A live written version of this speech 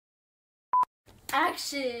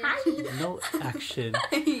Action. Hi. No action.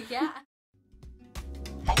 Yeah.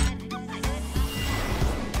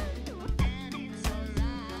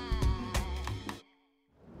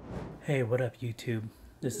 Hey, what up YouTube?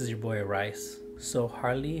 This is your boy Rice. So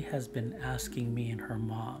Harley has been asking me and her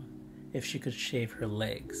mom if she could shave her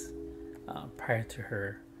legs prior to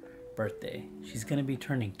her birthday. She's gonna be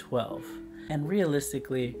turning 12, and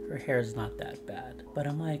realistically her hair is not that bad, but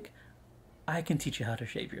I'm like, I can teach you how to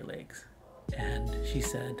shave your legs. And she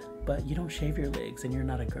said, but you don't shave your legs and you're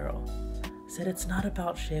not a girl. I said, it's not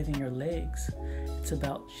about shaving your legs, it's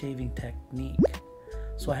about shaving technique.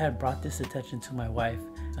 So I had brought this attention to my wife,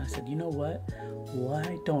 and I said, you know what?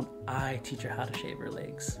 Why don't I teach her how to shave her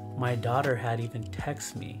legs? My daughter had even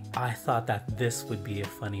texted me. I thought that this would be a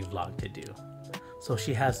funny vlog to do. So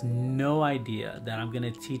she has no idea that I'm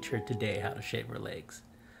gonna teach her today how to shave her legs.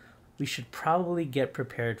 We should probably get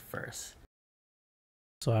prepared first.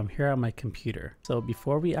 So I'm here on my computer. So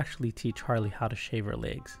before we actually teach Harley how to shave her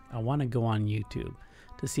legs, I wanna go on YouTube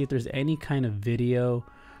to see if there's any kind of video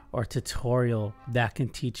or tutorial that can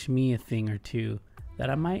teach me a thing or two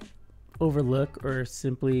that I might overlook or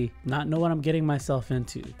simply not know what I'm getting myself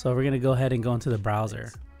into. So we're gonna go ahead and go into the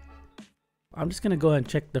browser. I'm just gonna go ahead and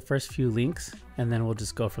check the first few links and then we'll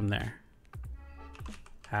just go from there.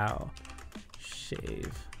 How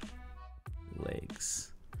shave legs.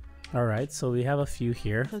 Alright, so we have a few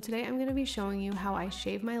here. So today I'm going to be showing you how I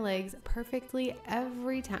shave my legs perfectly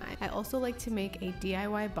every time. I also like to make a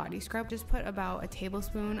DIY body scrub. Just put about a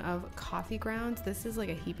tablespoon of coffee grounds. This is like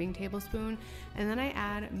a heaping tablespoon. And then I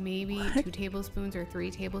add maybe 2 tablespoons or 3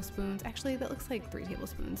 tablespoons. Actually, that looks like 3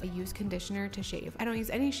 tablespoons. I use conditioner to shave. I don't use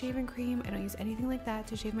any shaving cream. I don't use anything like that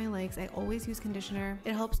to shave my legs. I always use conditioner.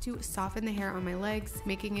 It helps to soften the hair on my legs,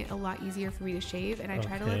 making it a lot easier for me to shave. And I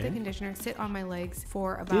try to let the conditioner sit on my legs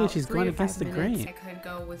for about She's going against the grain. I could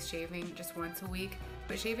go with shaving just once a week,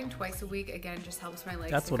 but shaving twice a week again just helps my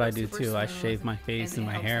legs. That's what I do too. I shave my face and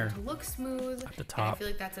my hair to look smooth at the top. I feel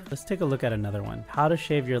like that's a Let's take a look at another one. How to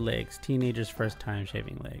shave your legs. Teenagers' first time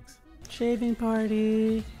shaving legs. Shaving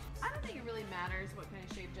party. I don't think it really matters what kind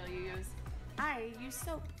of shave gel you use. I use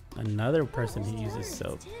soap. Another person who uses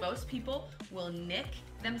soap. Most people will nick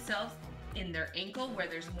themselves in their ankle where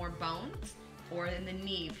there's more bones, or in the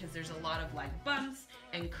knee because there's a lot of like bumps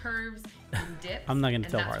and curves and dips. I'm not gonna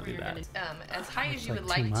tell Harley that. As high as you would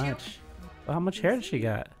like to. Well, how much hair did she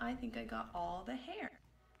got? I think I got all the hair.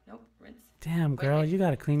 Nope, rinse. Damn, girl, you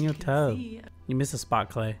gotta clean your toe. See. You missed a spot,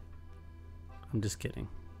 Clay. I'm just kidding.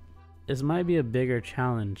 This might be a bigger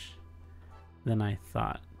challenge than I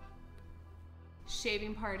thought.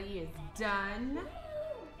 Shaving party is done.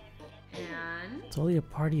 And it's only a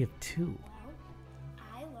party of 2.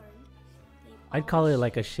 I'd call it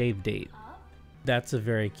like a shave date. That's a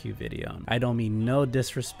very cute video. I don't mean no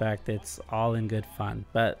disrespect, it's all in good fun.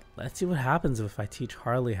 But let's see what happens if I teach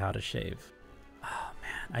Harley how to shave. Oh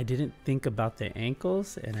man, I didn't think about the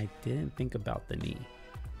ankles and I didn't think about the knee.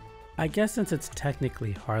 I guess since it's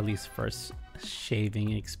technically Harley's first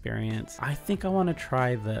shaving experience, I think I want to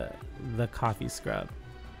try the coffee scrub.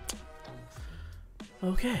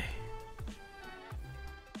 Okay.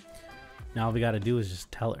 Now all we gotta do is just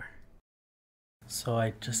tell her. So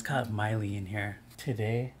I just got Miley in here.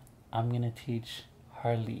 Today, I'm gonna teach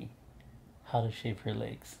Harley how to shave her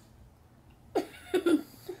legs.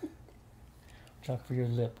 Drop for your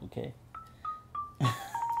lip, okay?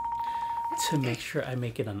 To make sure I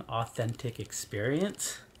make it an authentic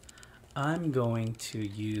experience, I'm going to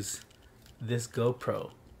use this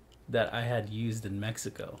GoPro that I had used in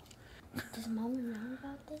Mexico. Does Mom know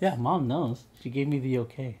about this? Yeah, Mom knows. She gave me the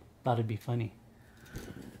okay. Thought it'd be funny.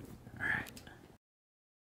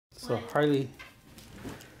 So Harley,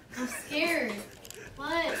 I'm scared.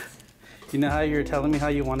 What? you know how you were telling me how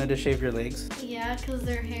you wanted to shave your legs? Yeah, because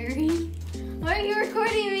they're hairy. Why are you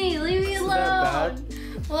recording me? Leave me alone. That bad?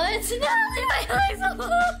 What? No, leave my legs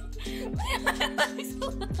alone. Leave my legs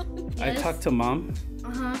alone. Yes? I talked to Mom.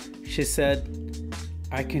 She said,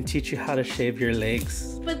 I can teach you how to shave your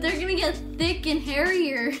legs. But they're gonna get thick and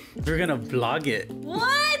hairier. We're gonna vlog it.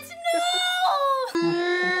 What?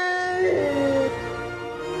 No!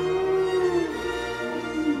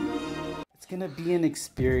 Gonna be an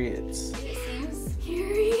experience. It seems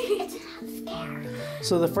scary. It's scary.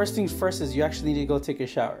 So the first things first is you actually need to go take a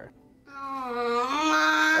shower.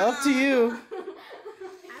 Up to you.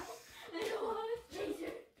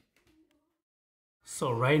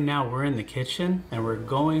 So right now we're in the kitchen and we're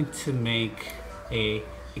going to make a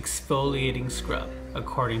exfoliating scrub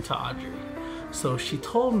according to Audrey. So she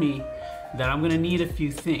told me that I'm gonna need a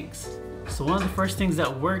few things. So one of the first things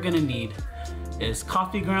that we're gonna need is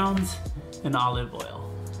coffee grounds and olive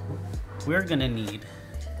oil. we're gonna need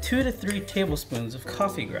 2 to 3 tablespoons of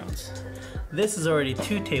coffee grounds. This is already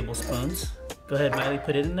 2 tablespoons. Go ahead, Miley,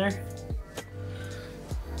 put it in there.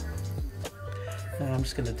 And I'm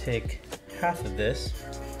just gonna take half of this.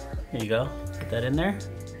 Here you go, put that in there.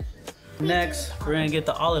 Next, we're gonna get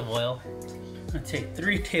the olive oil. I'm gonna take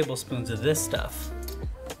 3 tablespoons of this stuff.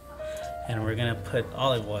 And we're gonna put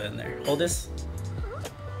olive oil in there. Hold this.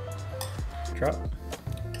 Drop.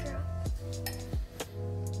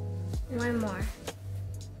 One more.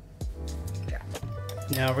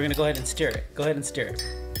 Now we're gonna go ahead and stir it. Go ahead and stir it.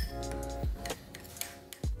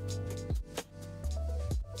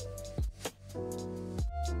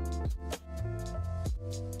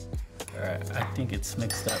 Alright, I think it's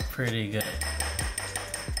mixed up pretty good.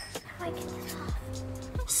 How do I get this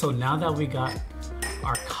off? So now that we got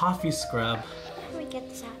our coffee scrub How do we get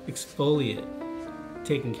this out? exfoliate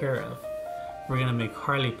taken care of, we're gonna make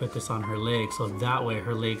Harley put this on her legs so that way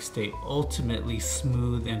her legs stay ultimately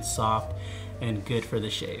smooth and soft and good for the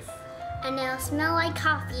shave. And it'll smell like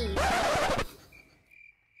coffee.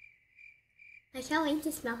 I can't wait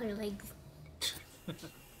to smell her legs.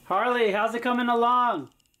 Harley, how's it coming along?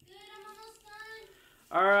 Good, I'm almost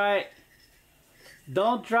done. All right.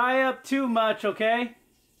 Don't dry up too much, okay?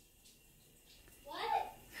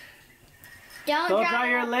 What? Don't dry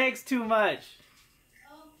your legs too much.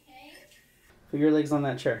 Okay. Put your legs on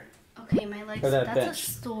that chair. Okay, my legs. Or that That's bench.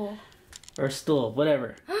 a stool. Or stool,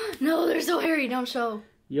 whatever. No, they're so hairy. Don't show.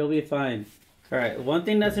 You'll be fine. All right, one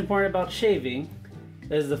thing that's important about shaving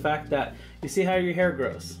is the fact that you see how your hair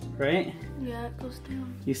grows, right? Yeah, it goes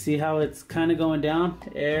down. You see how it's kind of going down?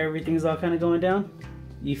 Everything's all kind of going down?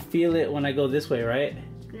 You feel it when I go this way, right?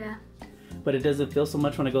 Yeah. But it doesn't feel so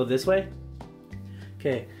much when I go this way?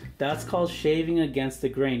 Okay, that's called shaving against the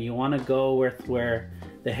grain. You want to go with where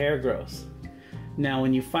the hair grows. Now,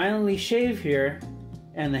 when you finally shave here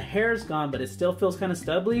and the hair's gone, but it still feels kind of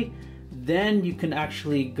stubbly, then you can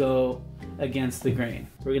actually go against the grain.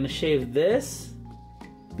 We're gonna shave this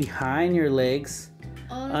behind your legs,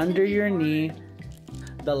 under your knee.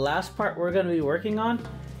 The last part we're gonna be working on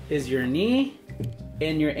is your knee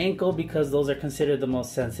and your ankle because those are considered the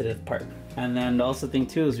most sensitive part. And then the also thing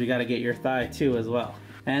too is we gotta get your thigh too as well.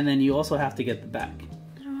 And then you also have to get the back.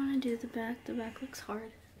 I don't want to do the back. The back looks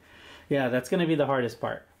hard. Yeah, that's gonna be the hardest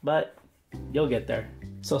part, but you'll get there.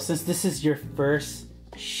 So since this is your first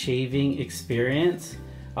shaving experience,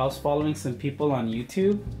 I was following some people on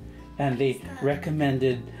YouTube and they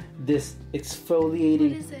recommended this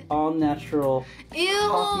exfoliating all natural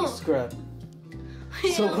coffee scrub.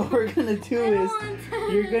 So what we're gonna do is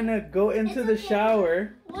you're gonna go into the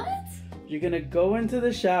shower. What? You're gonna go into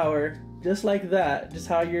the shower just like that, just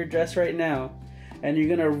how you're dressed right now, and you're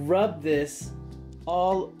gonna rub this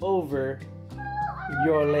all over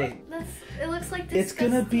your leg. It looks like It's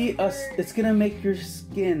gonna be it's gonna make your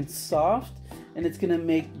skin soft and it's gonna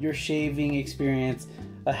make your shaving experience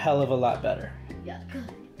a hell of a lot better. Yeah, good.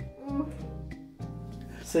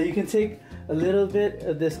 So you can take a little bit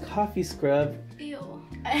of this coffee scrub. Ew.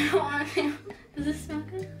 I don't want to. Does this smell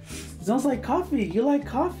good? It smells like coffee. You like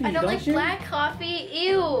coffee, I don't like you? black coffee.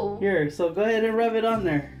 Ew. Here, so go ahead and rub it on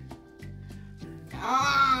there.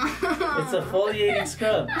 It's a foliating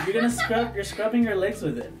scrub. You're gonna scrub. You're scrubbing your legs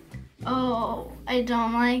with it. Oh, I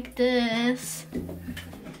don't like this.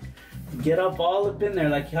 Get all up in there,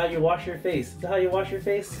 like how you wash your face. Is that how you wash your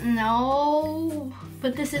face? No,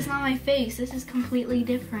 but this is not my face. This is completely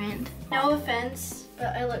different. No offense, but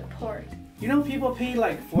I look poor. You know, people pay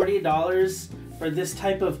like $40 for this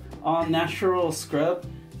type of all-natural scrub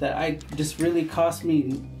that I just really cost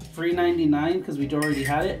me $3.99 because we already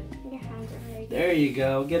had it. Your hands are very good. There you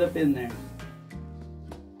go. Get up in there.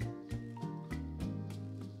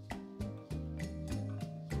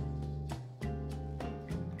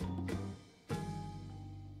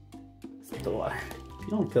 The water. You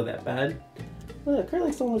don't feel that bad. Look, her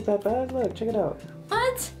legs don't look that bad. Look, check it out.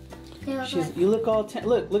 What? You look all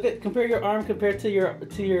look at compare your arm compared to your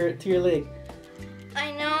leg.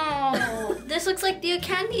 I know. This looks like the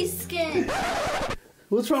candy skin.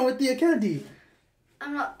 What's wrong with the candy?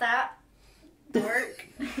 I'm not that dork.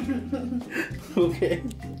 Okay.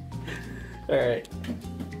 All right.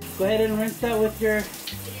 Go ahead and rinse that with your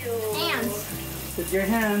Hands. With your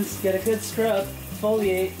hands. Get a good scrub.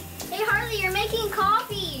 Foliate. Hey Harley, you're making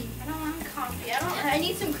coffee. I don't want coffee. I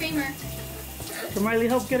need some creamer. Come, Riley,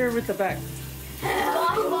 help get her with the back.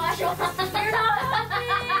 Wash. You're not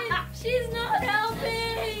helping. She's not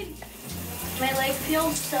helping. My leg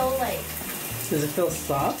feels so like. Does it feel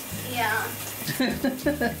soft? Yeah.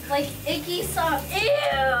 Like icky soft.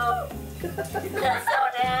 Ew. That's so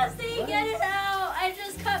nasty. Get it out. I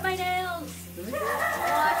just cut my nails.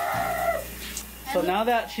 Wash. So now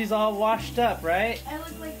that she's all washed up, right? I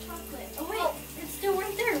look like chocolate. Oh wait, it's still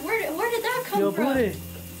right there. Where did that come Yo, from? boy.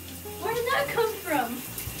 Where did that come from?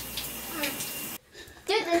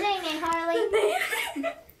 Do the name, Harley.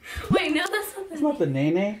 Wait, no, that's not the It's not the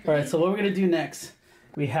nene. All right, so what we're gonna do next?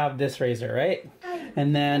 We have this razor, right?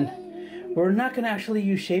 And then we're not gonna actually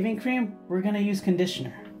use shaving cream. We're gonna use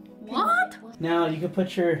conditioner. What? Now you can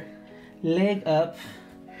put your leg up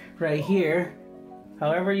right here.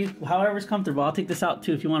 However's comfortable. I'll take this out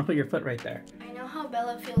too if you want to put your foot right there. I know how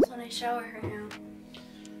Bella feels when I shower her now.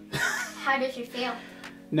 How does she feel?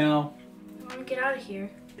 Now, I want to get out of here.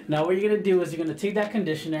 now what you're gonna do is you're gonna take that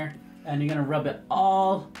conditioner and you're gonna rub it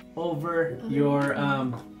all over your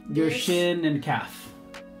shin and calf.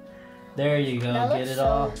 There you go. That Get looks it so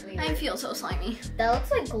all. weird. I feel so slimy. That looks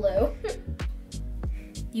like glue.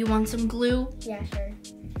 You want some glue? Yeah, sure.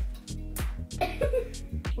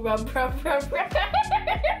 Rub.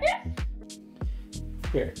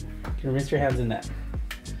 Here, you can rinse your hands in that.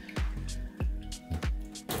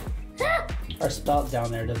 Our spout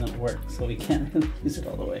down there doesn't work, so we can't use it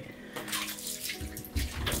all the way.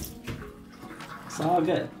 It's all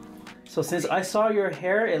good. So since I saw your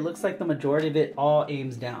hair, it looks like the majority of it all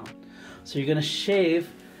aims down. So you're gonna shave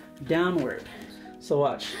downward. So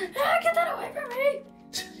watch. Get that away from me!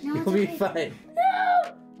 No, You'll be fine.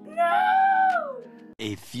 No!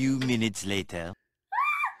 A few minutes later.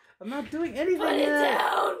 I'm not doing anything Put it yet.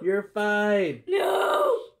 down! You're fine.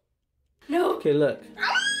 No! No! Okay, look.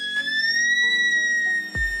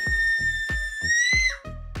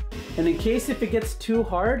 And in case if it gets too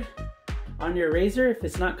hard on your razor, if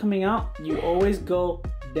it's not coming out, you always go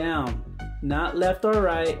down. Not left or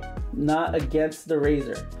right, not against the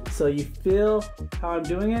razor. So you feel how I'm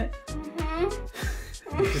doing it?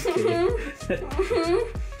 I'm just kidding.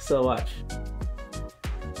 So watch.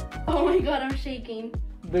 Oh my god, I'm shaking.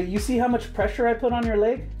 But you see how much pressure I put on your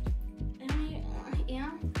leg? Yeah?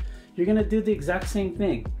 You're gonna do the exact same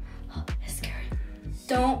thing. It's scary.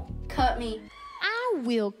 Don't cut me. I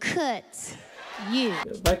will cut you.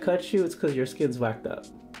 If I cut you, it's because your skin's whacked up.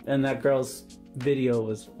 And that girl's video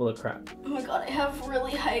was full of crap. Oh my god, I have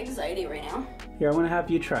really high anxiety right now. Here, I want to have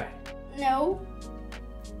you try. No.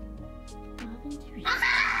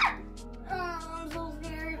 Oh, I'm so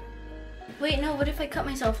scared. Wait, no, what if I cut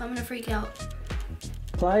myself? I'm gonna freak out.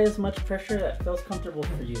 Apply as much pressure that feels comfortable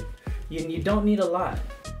for you. You don't need a lot.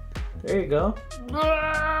 There you go.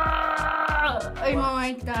 I don't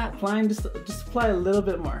like that. Applying just apply a little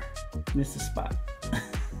bit more. Miss the spot.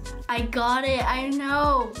 I got it, I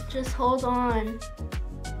know. Just hold on.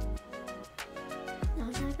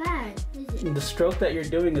 Not that bad, is it? The stroke that you're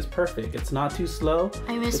doing is perfect. It's not too slow.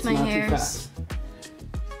 I miss it's my not hairs. too fast.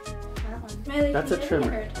 That one. Miley, That's a can you trimmer.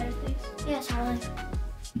 give me her time, please? Yes, Harley.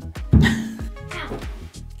 Ow.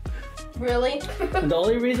 Really? And the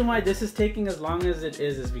only reason why this is taking as long as it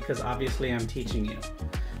is because obviously I'm teaching you.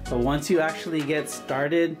 But once you actually get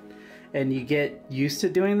started and you get used to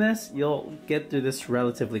doing this, you'll get through this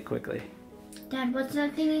relatively quickly. Dad, what's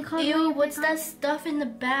that thing you called? Ew, what's that stuff in the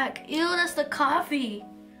back? Ew, that's the coffee.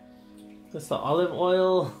 That's the olive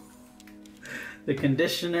oil, the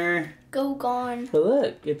conditioner. Go gone. But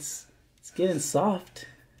look, it's getting soft.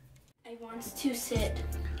 I want to sit.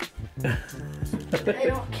 I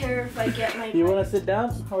don't care if I get my You want to sit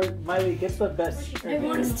down? Or Miley, get the best. I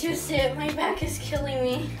want to sit. My back is killing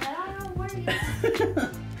me. I don't know where you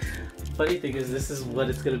Funny thing is, this is what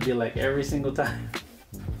it's going to be like every single time.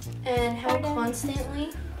 And how constantly?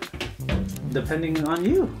 Depending on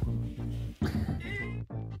you.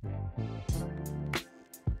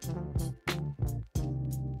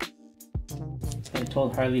 I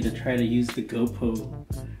told Harley to try to use the GoPro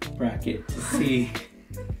bracket to see.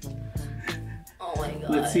 Oh my god.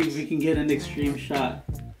 Let's see if we can get an extreme shot.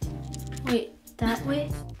 Wait, that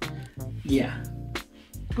way? Yeah.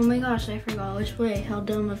 Oh my gosh, I forgot which way. How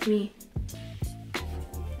dumb of me.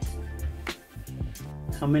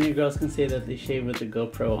 How many girls can say that they shave with the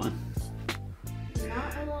GoPro on?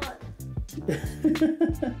 Not a lot.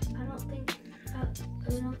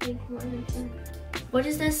 I don't think more than 10. What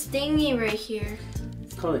is this thingy right here?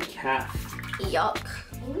 It's called a calf. Yuck.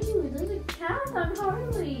 Ooh, there's a cat on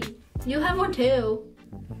Harley. You have one too.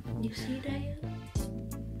 You see that yet?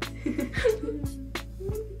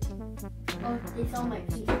 Oh, they saw my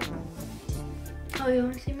feet. Oh, you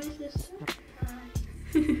want to see my sister?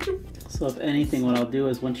 So if anything, what I'll do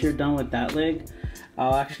is once you're done with that leg,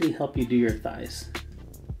 I'll actually help you do your thighs.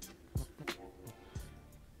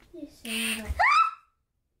 You see that?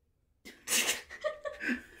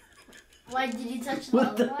 Why did you touch the What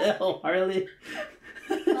other the one? hell, Harley?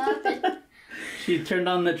 What happened? She turned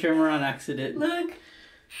on the trimmer on accident. Look.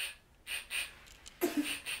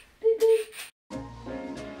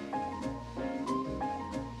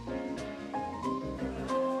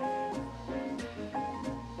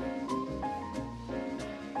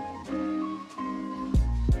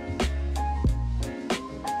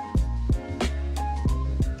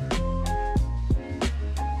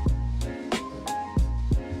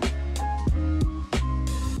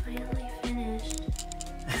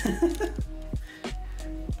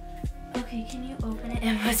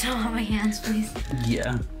 and put some on my hands, please.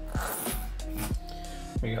 Yeah.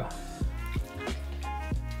 There you go.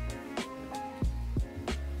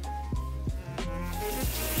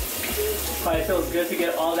 Probably feels good to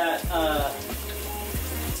get all that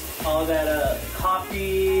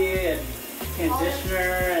coffee and conditioner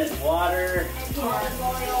and water. And olive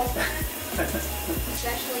oil.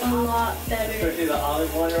 Especially A lot better. Especially the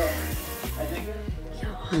olive oil. I think.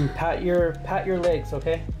 Pat your legs,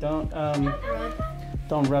 okay? Don't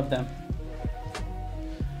rub them.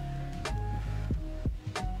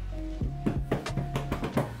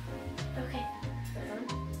 Okay.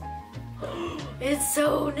 It's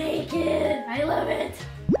so naked. I love it.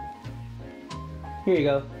 Here you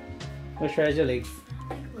go. Moisturize your legs.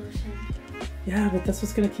 Like lotion. Yeah, but that's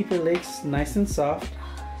what's gonna keep your legs nice and soft.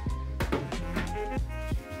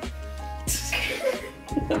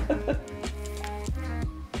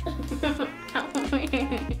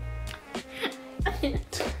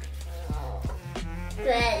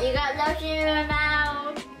 You got lotion in your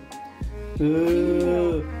mouth.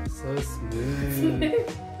 Ooh, so smooth.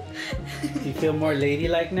 You feel more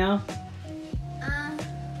ladylike now?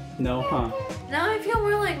 No, huh? Now I feel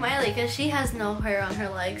more like Miley because she has no hair on her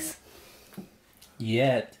legs.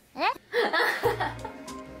 Yet.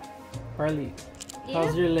 Harley,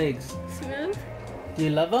 how's your legs? Smooth? Do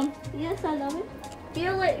you love them? Yes, I love it.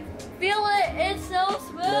 Feel it. Feel it. It's so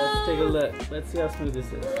smooth. Let's take a look. Let's see how smooth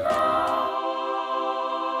this is.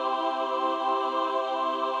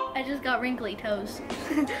 I just got wrinkly toes.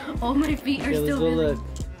 All my feet are Okay, let's still go really. look.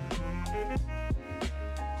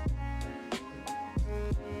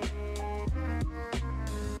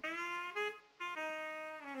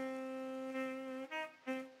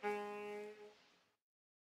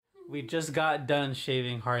 We just got done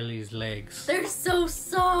shaving Harley's legs. They're so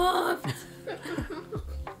soft.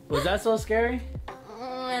 Was that so scary?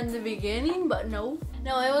 In the beginning, but no.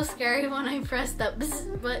 No, it was scary when I pressed that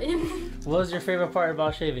button. What was your favorite part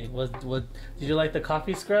about shaving? Did you like the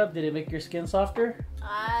coffee scrub? Did it make your skin softer?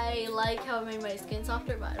 I like how it made my skin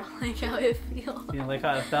softer, but I don't like how it feels. You didn't like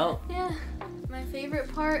how it felt? Yeah. My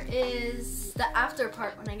favorite part is the after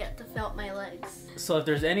part when I get to felt my legs. So if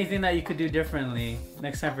there's anything that you could do differently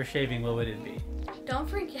next time for shaving, what would it be? Don't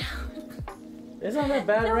freak out. It's not that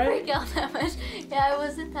bad, Don't right? freak out that much. Yeah, it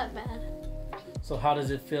wasn't that bad. So how does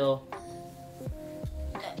it feel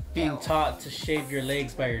being taught to shave your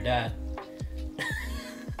legs by your dad?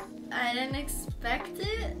 I didn't expect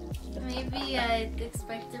it. Maybe I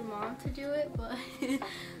expected mom to do it, but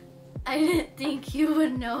I didn't think you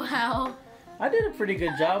would know how. I did a pretty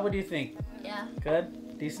good job. What do you think? Yeah.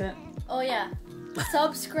 Good? Decent? Oh yeah.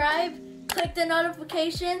 Subscribe, click the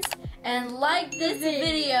notifications, and like this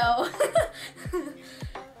video.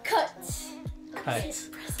 Cut. Cut.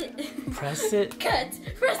 Press it. Press it. Cut.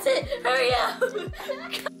 Press it. Hurry up.